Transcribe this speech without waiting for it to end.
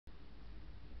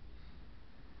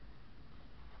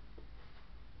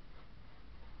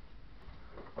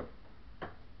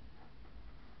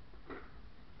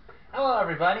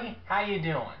everybody. How you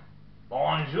doing?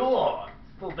 Bonjour,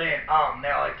 stupid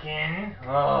American.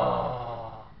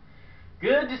 Oh,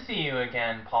 good to see you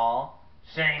again, Paul.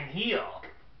 Same here.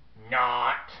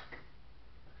 Not.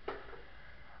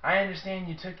 I understand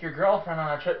you took your girlfriend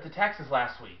on a trip to Texas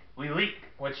last week. Oui.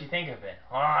 What'd she think of it?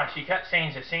 She kept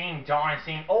saying the same darn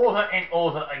thing over and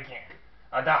over again.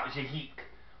 About the heat.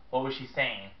 What was she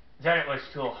saying? That it was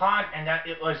too hot and that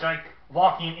it was like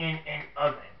walking in an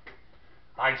oven.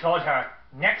 I told her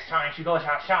next time she goes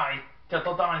outside to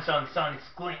put on some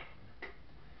sunscreen.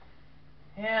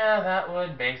 Yeah, that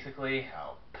would basically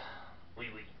help. Oui.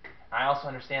 I also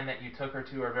understand that you took her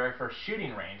to her very first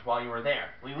shooting range while you were there.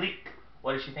 Oui.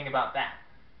 What did she think about that?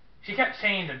 She kept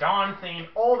saying the darn thing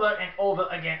over and over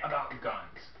again about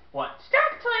guns. What?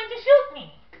 Stop trying to shoot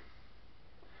me!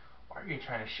 Why are you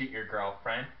trying to shoot your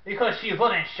girlfriend? Because she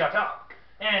wouldn't shut up.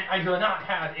 And I do not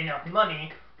have enough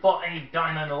money for a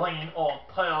diamond ring or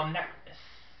pearl necklace.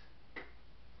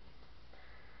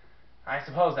 I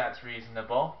suppose that's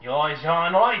reasonable. You're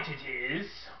darn right it is.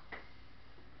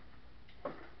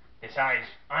 Besides,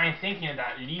 I'm thinking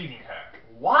about leaving her.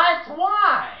 What?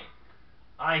 Why?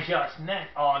 I just met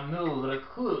our new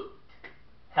recruit,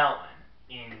 Helen.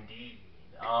 Indeed.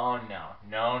 Oh, no.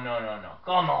 No.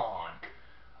 Come on.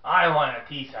 I want a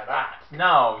piece of that.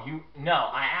 No,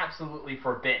 I absolutely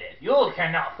forbid it. You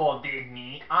cannot forbid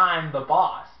me. I'm the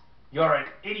boss. You're an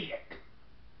idiot.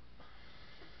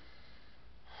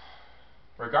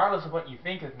 Regardless of what you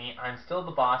think of me, I'm still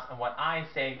the boss, and what I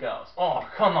say goes. Oh,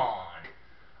 come on.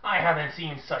 I haven't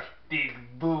seen such big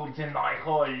boobs in my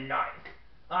whole life.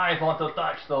 I want to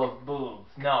touch those boobs.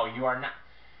 No, you are not.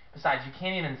 Besides, you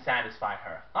can't even satisfy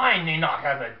her. I may not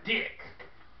have a dick,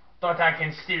 but I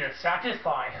can still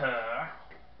satisfy her.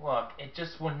 Look, it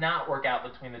just would not work out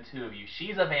between the two of you.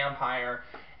 She's a vampire,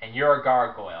 and you're a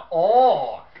gargoyle.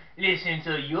 Oh, listen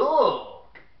to you,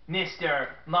 Mr.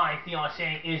 My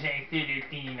fiancé is a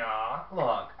Filipina.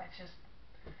 Look,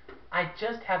 I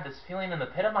just have this feeling in the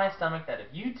pit of my stomach that if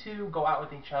you two go out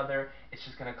with each other, it's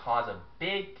just going to cause a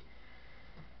big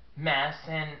mess,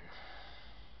 and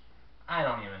I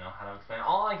don't even know how to explain it.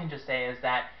 All I can just say is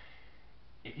that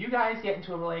if you guys get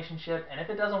into a relationship, and if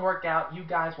it doesn't work out, you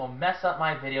guys will mess up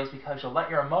my videos because you'll let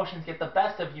your emotions get the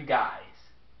best of you guys.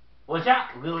 Was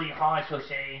that really hard to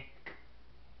say?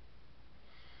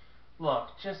 Look,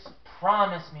 just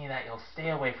promise me that you'll stay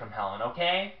away from Helen,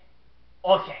 okay?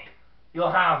 Okay, you'll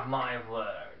have my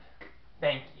word.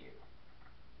 Thank you.